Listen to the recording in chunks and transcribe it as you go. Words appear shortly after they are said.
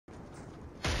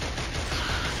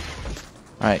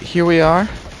Alright, here we are.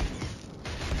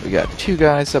 We got two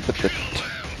guys up at the...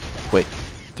 Wait,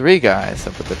 three guys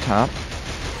up at the top.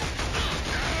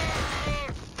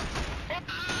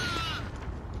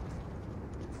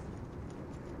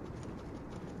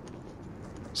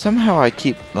 Somehow I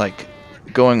keep, like,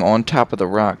 going on top of the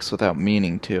rocks without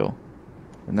meaning to.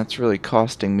 And that's really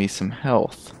costing me some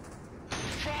health.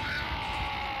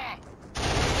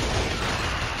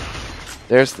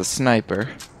 There's the sniper.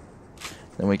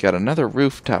 Then we got another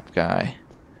rooftop guy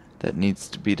that needs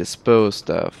to be disposed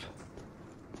of.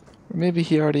 Or maybe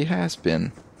he already has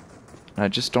been. I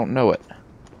just don't know it.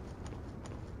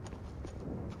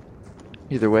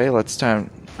 Either way, let's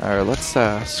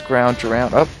scrounge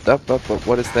around. Up.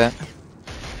 What is that?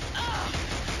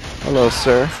 Hello,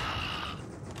 sir.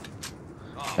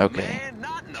 Okay.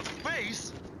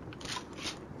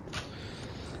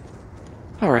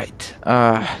 Alright,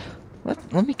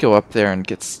 let me go up there and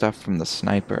get stuff from the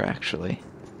sniper, actually.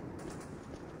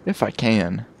 If I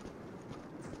can.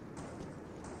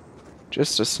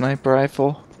 Just a sniper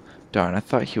rifle? Darn, I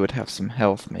thought he would have some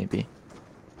health, maybe.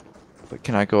 But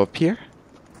can I go up here?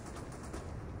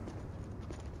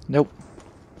 Nope.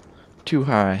 Too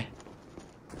high.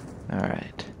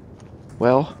 Alright.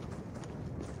 Well...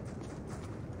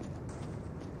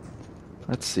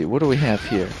 let's see, what do we have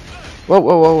here?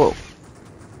 Whoa!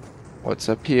 What's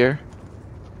up here?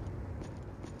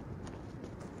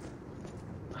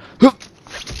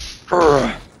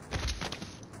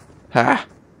 Ha!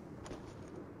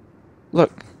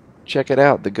 Look, check it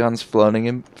out. The gun's floating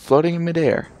in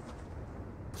midair.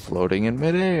 Floating in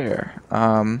midair.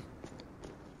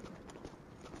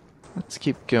 Let's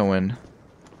keep going.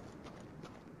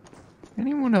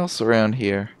 Anyone else around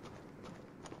here?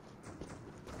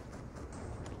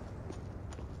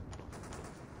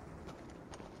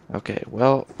 Okay,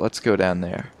 well, let's go down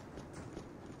there.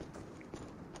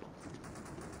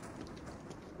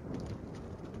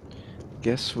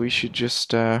 Guess we should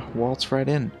just waltz right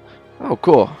in. Oh,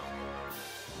 cool.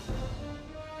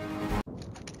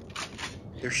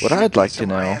 What I'd like to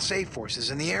know... ISA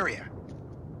forces in the area.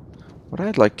 What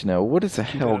I'd like to know, what is a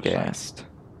Helghast?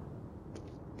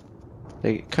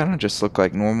 They kind of just look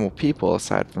like normal people,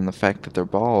 aside from the fact that they're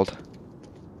bald.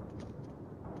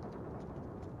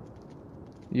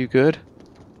 You good?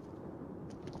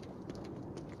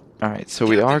 Alright, so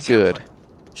we are good.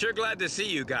 Sure glad to see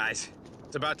you guys.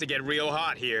 It's about to get real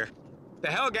hot here. The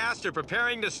Helghast are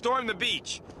preparing to storm the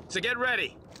beach, so get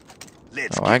ready.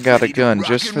 Oh, I got a gun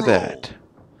just for that.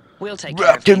 We'll take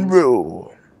care of Rock and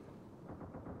roll.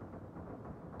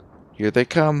 Here they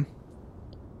come.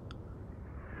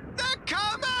 They're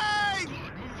coming!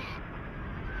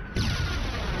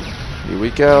 Here we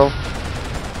go.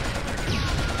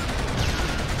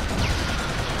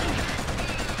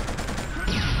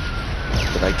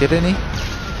 Did I get any?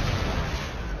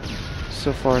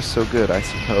 So far, so good, I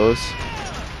suppose.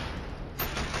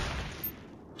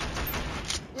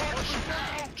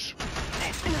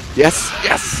 Yes!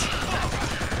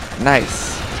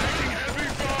 Nice.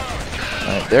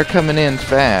 Alright, they're coming in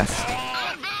fast.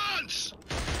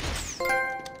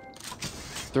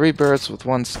 3 birds with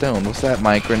 1 stone. Was that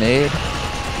my grenade?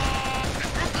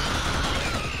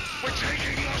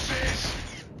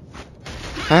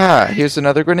 Ah, here's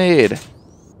another grenade.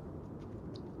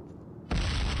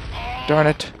 Darn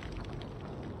it.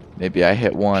 Maybe I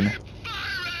hit one.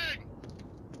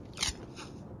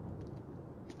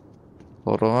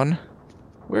 Hold on.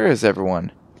 Where is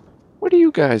everyone? What are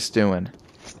you guys doing?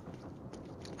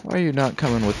 Why are you not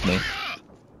coming with me?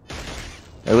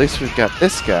 At least we've got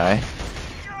this guy.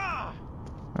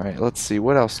 Alright, let's see.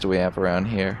 What else do we have around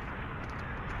here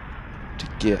to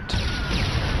get?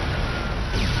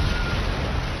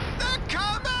 They're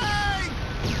coming!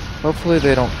 Hopefully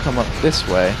they don't come up this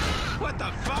way. What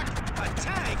the fuck? A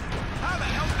tank? How the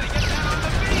hell did they get down on the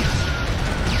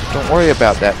beach? Don't worry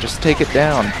about that. Just take it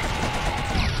down.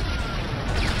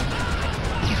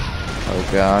 Oh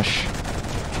gosh.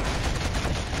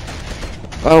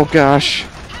 Oh gosh.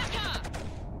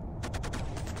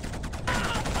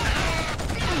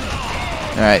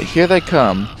 Alright, here they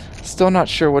come. Still not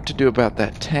sure what to do about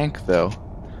that tank though.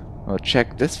 Well,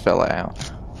 check this fella out.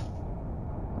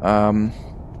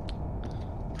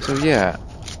 So yeah,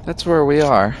 that's where we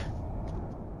are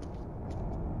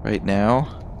right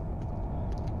now.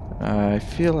 I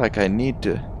feel like I need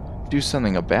to do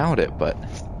something about it, but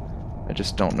I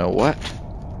just don't know what.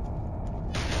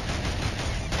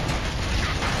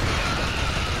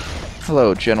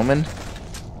 Hello, gentlemen.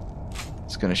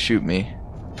 It's gonna shoot me.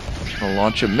 It's gonna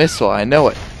launch a missile, I know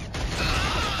it.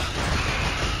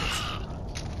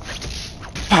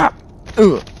 Pop!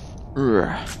 Ugh.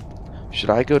 Should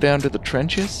I go down to the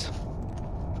trenches?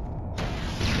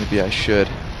 Maybe I should.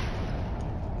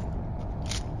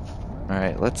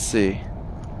 Alright, let's see.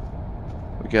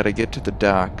 We gotta get to the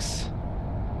docks.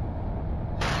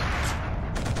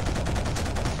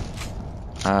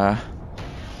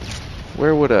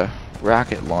 Where would a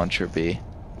rocket launcher be?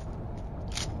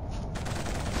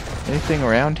 Anything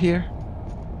around here?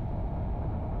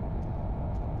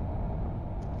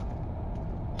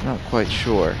 Not quite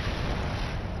sure.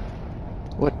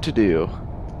 What to do?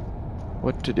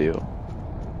 What to do?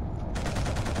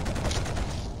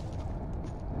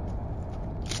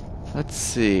 Let's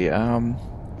see,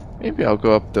 maybe I'll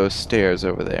go up those stairs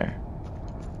over there.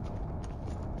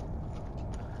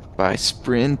 By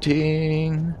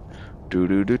sprinting. Do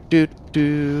do do do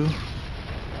do.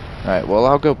 Alright, well,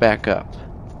 I'll go back up.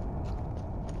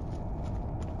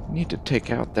 Need to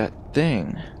take out that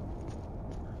thing.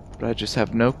 But I just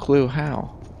have no clue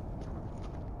how.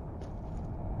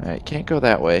 Alright, can't go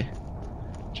that way.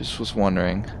 Just was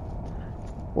wondering.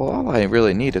 Well, all I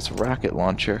really need is a rocket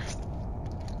launcher,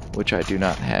 which I do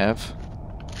not have.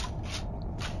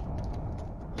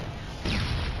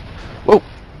 Whoa!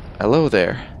 Hello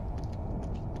there.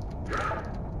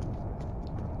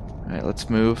 Alright, let's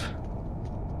move.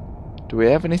 Do we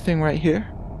have anything right here?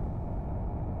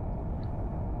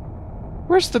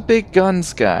 Where's the big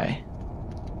guns guy?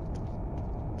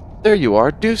 There you are,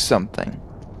 do something.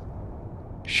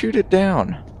 Shoot it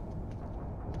down.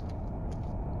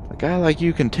 A guy like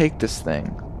you can take this thing.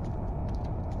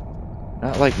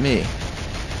 Not like me.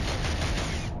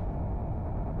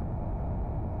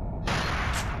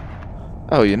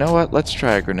 Oh, you know what? Let's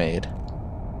try a grenade.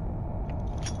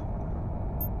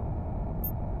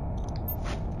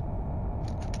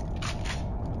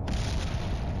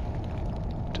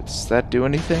 Does that do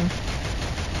anything?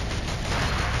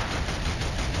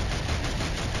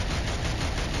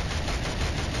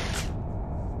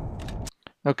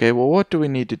 Okay, well, what do we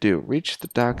need to do? Reach the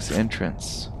dock's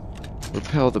entrance.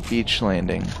 Repel the beach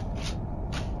landing.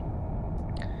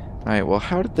 Alright, well,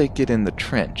 how did they get in the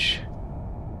trench?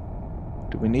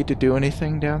 Do we need to do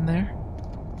anything down there?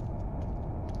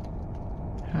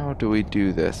 How do we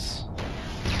do this?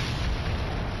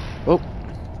 Oh!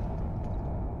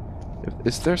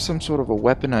 Is there some sort of a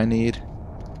weapon I need?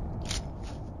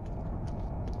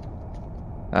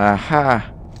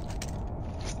 Aha!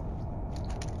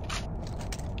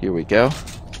 Here we go.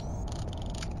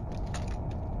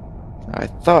 I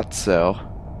thought so.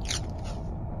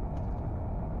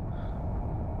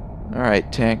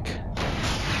 Alright, tank.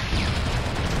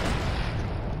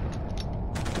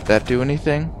 Did that do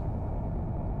anything?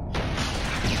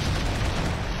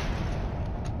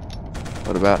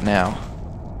 What about now?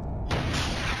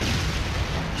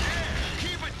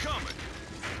 Keep it coming.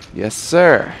 Yes,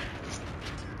 sir.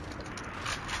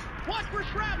 Watch for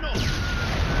shrapnel.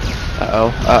 Uh-oh,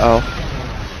 uh-oh.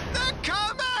 They're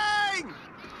coming!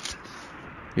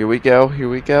 Here we go, here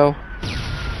we go.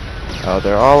 Oh,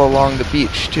 they're all along the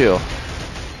beach, too.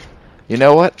 You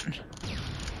know what?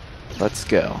 Let's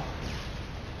go.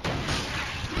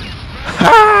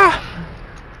 Ha!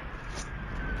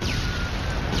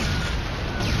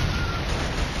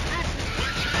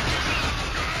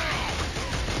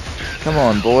 Come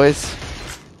on, boys.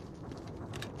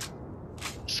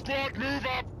 Squad, move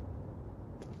up.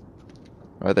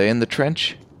 Are they in the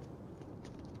trench?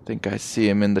 I think I see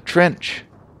him in the trench.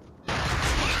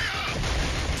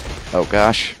 Oh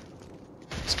gosh.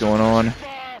 What's going on?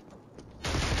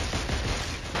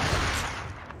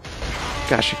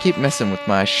 Gosh, I keep messing with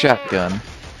my shotgun.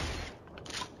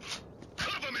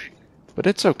 But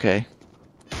it's okay.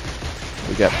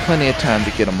 We got plenty of time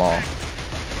to get them all.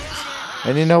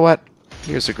 And you know what?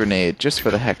 Here's a grenade, just for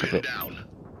the heck of it.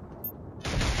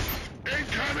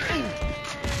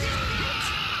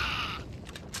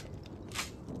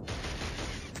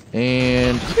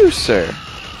 And you, sir.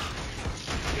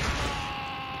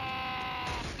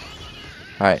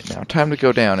 Alright, now time to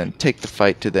go down and take the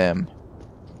fight to them.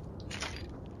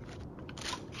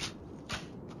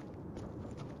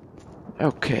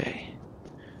 Okay.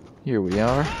 Here we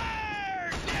are.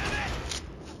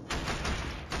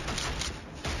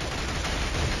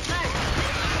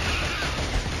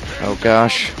 Oh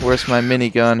gosh, where's my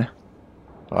minigun?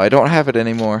 Oh, I don't have it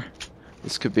anymore.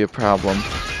 This could be a problem.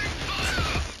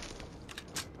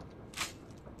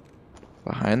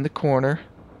 Behind the corner.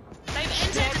 They've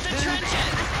entered the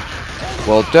trenches.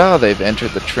 Well, duh, they've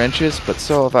entered the trenches, but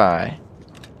so have I.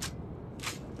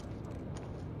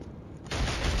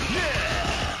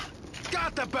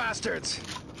 Got the bastards.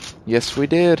 Yes, we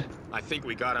did. I think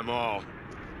we got them all.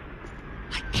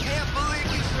 I can't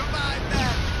believe we survived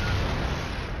that.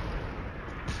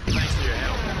 Thanks for your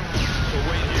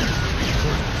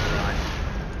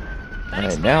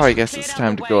That now I explosion guess cleared it's out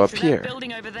time the to go way up that here.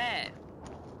 building over there.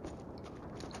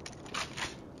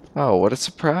 Oh, what a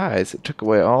surprise. It took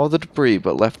away all the debris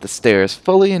but left the stairs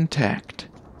fully intact.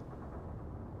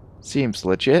 Seems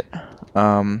legit.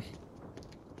 I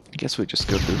guess we just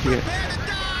go through here. Prepare to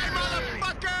die,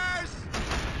 motherfuckers!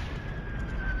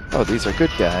 Oh, these are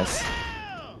good guys.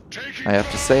 I have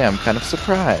to say, I'm kind of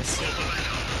surprised.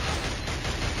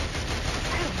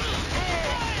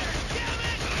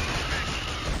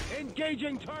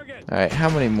 Engaging target. Alright, how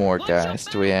many more guys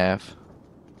do we have?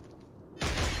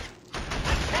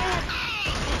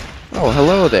 Oh,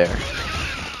 hello there.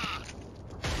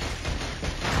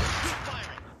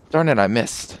 Darn it, I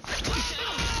missed.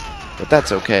 But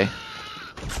that's okay.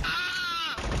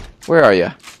 Where are you?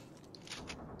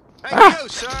 Hey, you,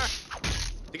 sir.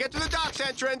 To get to the docks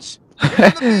entrance, get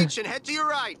on the beach and head to your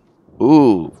right.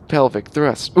 Ooh, pelvic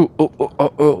thrust. Ooh, ooh, ooh,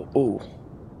 ooh, ooh, ooh.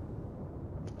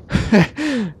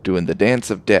 Doing the dance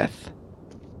of death.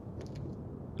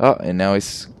 Oh, and now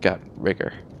he's got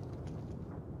rigor.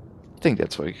 I think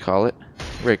that's what you call it.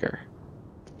 Rigor.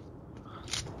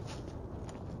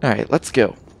 Alright, let's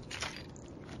go.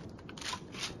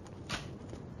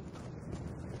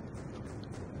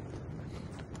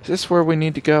 Is this where we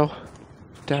need to go?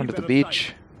 Down to the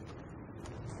beach?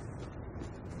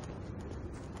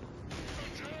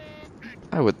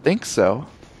 I would think so.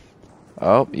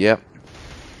 Oh, yep.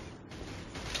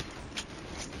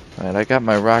 Alright, I got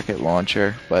my rocket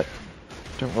launcher, but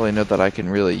don't really know that I can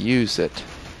really use it.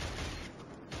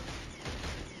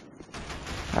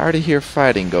 I already hear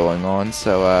fighting going on,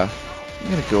 so I'm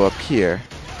gonna go up here.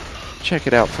 Check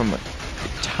it out from the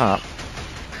top.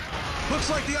 Looks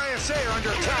like the ISA are under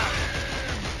attack.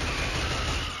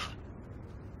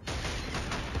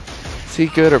 Is he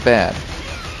good or bad?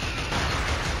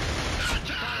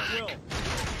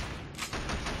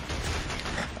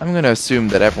 I'm gonna assume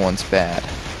that everyone's bad.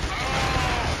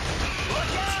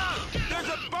 There's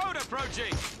a boat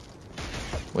approaching.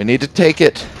 We need to take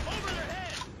it.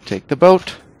 Take the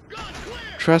boat.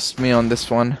 Trust me on this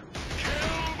one.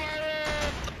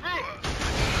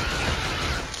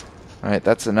 Alright,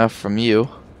 that's enough from you.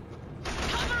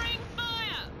 Covering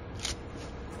fire!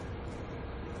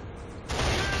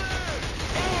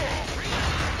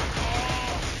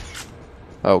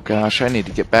 Oh gosh, I need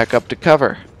to get back up to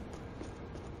cover.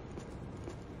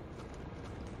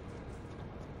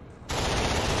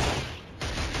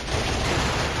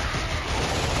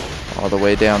 All the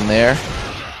way down there.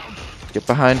 Get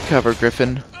behind cover,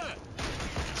 Griffin.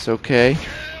 It's okay.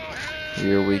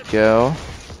 Here we go.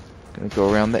 Gonna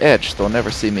go around the edge. They'll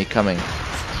never see me coming.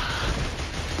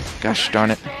 Gosh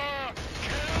darn it.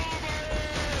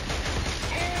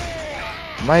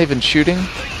 Am I even shooting?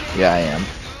 Yeah, I am.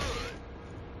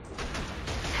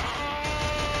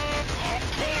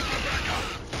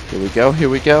 Here we go, here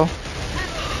we go.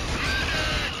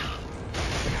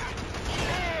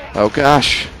 Oh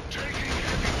gosh.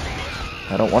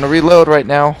 I don't want to reload right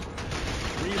now.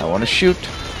 I want to shoot.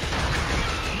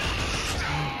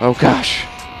 Oh gosh.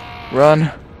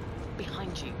 Run.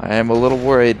 Behind you. I am a little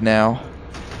worried now.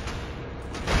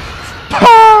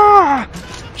 Ah!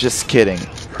 Just kidding.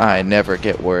 I never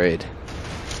get worried.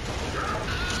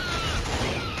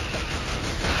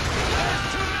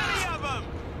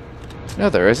 No,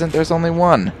 there isn't. There's only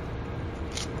one.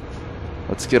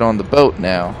 Let's get on the boat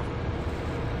now.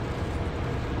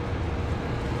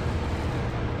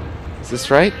 Is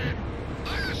this right?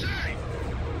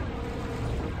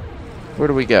 Where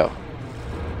do we go?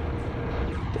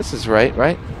 This is right,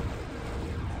 right?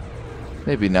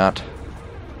 Maybe not.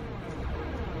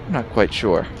 I'm not quite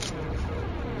sure.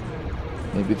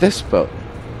 Maybe this boat.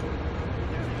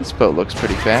 This boat looks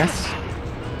pretty fast.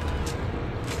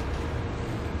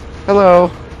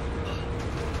 Hello.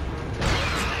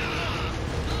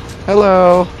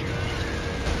 Hello.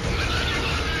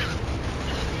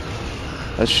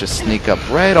 Let's just sneak up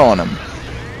right on him.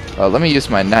 Let me use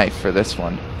my knife for this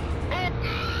one.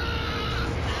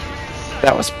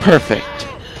 That was perfect.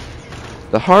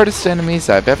 The hardest enemies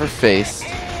I've ever faced.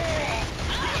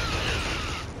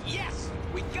 Yes,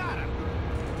 we got him.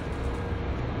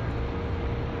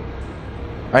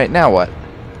 Alright, now what?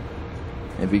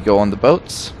 Maybe go on the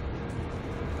boats?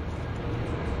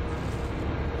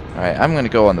 Alright, I'm gonna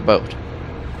go on the boat.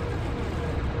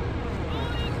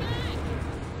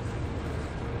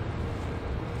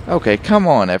 Okay, come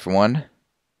on, everyone.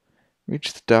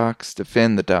 Reach the docks,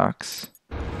 defend the docks.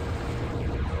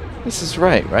 This is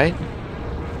right, right?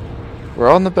 We're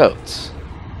on the boats.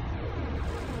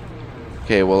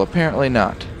 Okay, well, apparently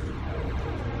not.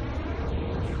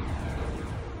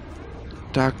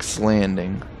 Docks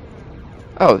landing.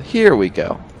 Oh, here we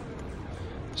go.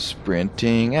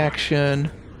 Sprinting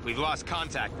action. We've lost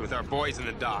contact with our boys in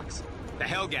the docks. The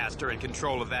Helghast are in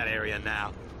control of that area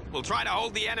now. We'll try to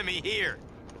hold the enemy here.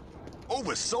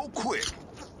 Over so quick.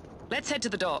 Let's head to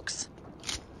the docks.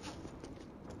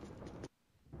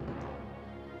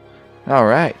 All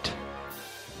right.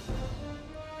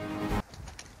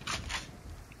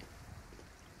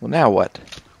 Well, now what?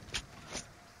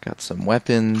 Got some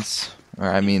weapons, or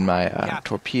I mean my Captain,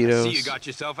 torpedoes. I see you got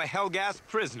yourself a Helghast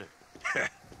prisoner.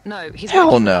 No, he's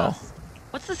Hell working with no. us.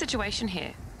 What's the situation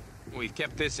here? We've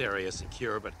kept this area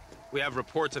secure, but we have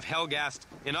reports of Helghast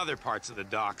in other parts of the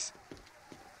docks.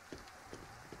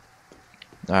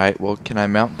 All right. Well, can I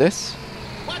mount this?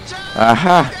 Watch out!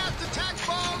 Aha! Helghast attack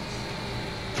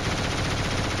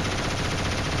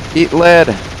boats! Eat lead.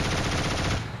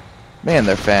 Man,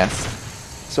 they're fast.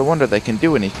 So wonder they can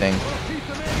do anything.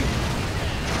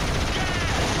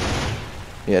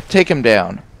 Yeah, take him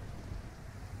down.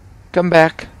 Come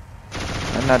back.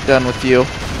 I'm not done with you.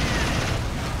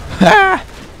 Ha!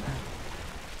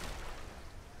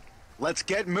 Let's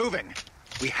get moving.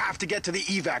 We have to get to the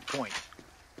evac point.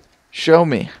 Show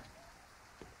me.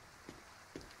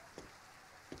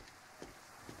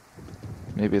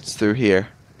 Maybe it's through here.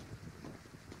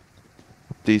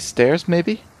 Up these stairs,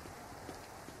 maybe?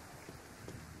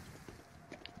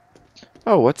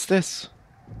 Oh, what's this?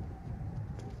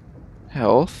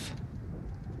 Health.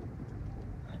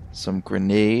 Some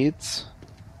grenades.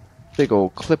 Big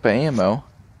old clip of ammo.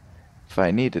 If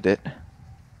I needed it.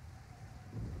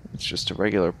 It's just a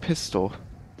regular pistol.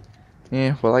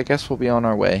 Yeah, well, I guess we'll be on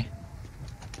our way.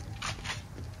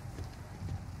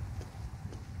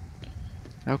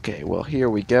 Okay, well, here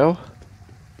we go.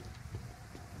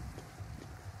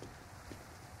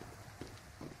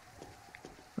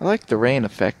 I like the rain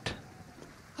effect.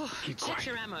 Check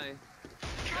your ammo.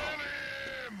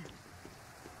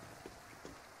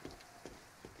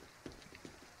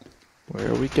 Where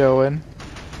are we going?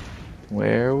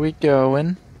 Where are we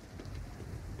going?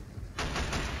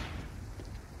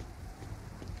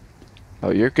 Oh,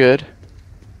 you're good.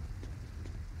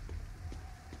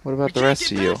 What about the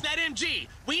rest of you? That MG.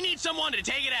 We need someone to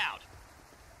take it out.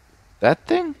 That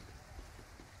thing?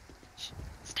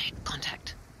 Stay in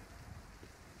contact.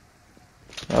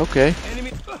 Okay.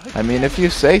 I mean, if you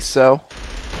say so.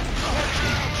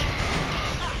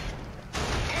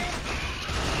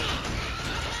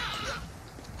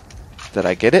 Did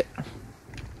I get it?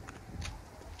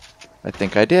 I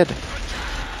think I did.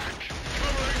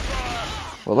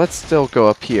 Well, let's still go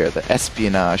up here, the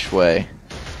espionage way.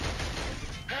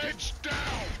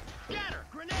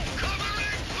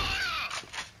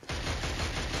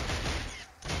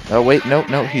 Oh, wait,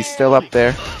 no, he's still up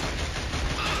there.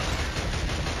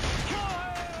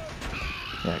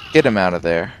 Yeah, get him out of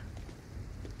there.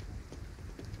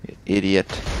 You idiot.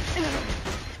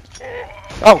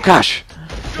 Oh, gosh!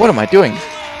 What am I doing?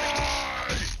 I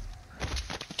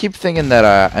keep thinking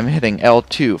that I'm hitting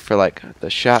L2 for, like, the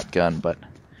shotgun, but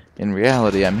in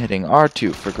reality, I'm hitting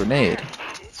R2 for grenade.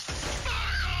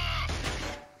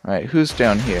 Alright, who's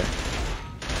down here?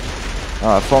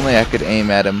 Oh, if only I could aim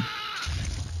at him.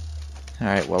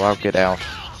 Alright, well, I'll get out.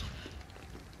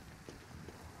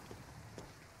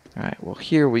 Alright, well,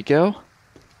 here we go.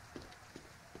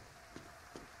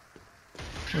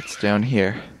 What's down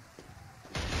here?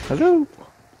 Hello?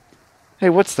 Hey,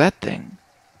 what's that thing?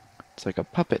 It's like a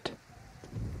puppet.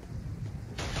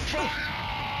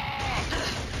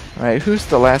 Alright, who's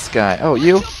the last guy? Oh,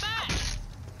 you?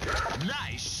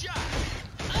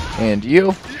 And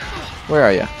you? Where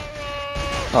are you?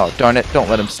 Oh, darn it, don't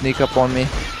let him sneak up on me.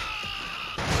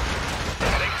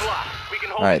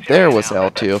 Alright, there was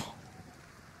L2.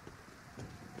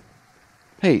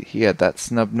 Hey, he had that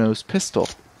snub-nosed pistol.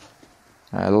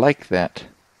 I like that.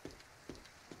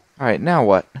 Alright, now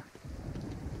what?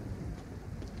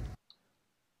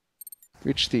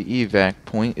 Reach the evac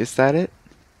point. Is that it?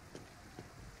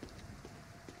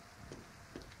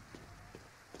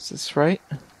 Is this right?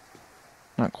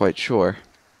 Not quite sure.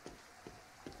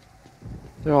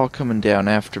 They're all coming down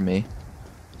after me.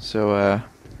 So,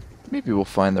 maybe we'll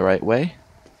find the right way.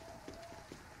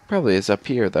 Probably is up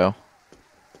here, though.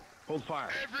 Hold fire.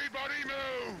 Everybody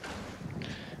move!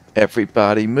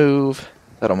 Everybody move.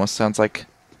 That almost sounds like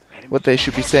what they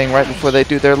should be saying right before they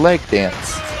do their leg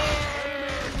dance.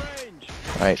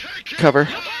 Alright, cover.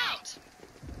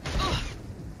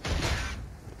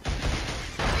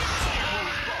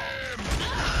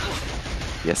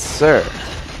 Yes, sir.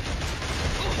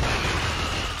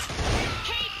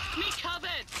 Keep me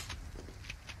covered.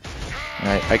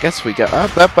 Alright, I guess we got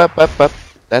up.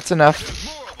 That's enough.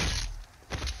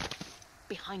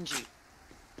 Behind you.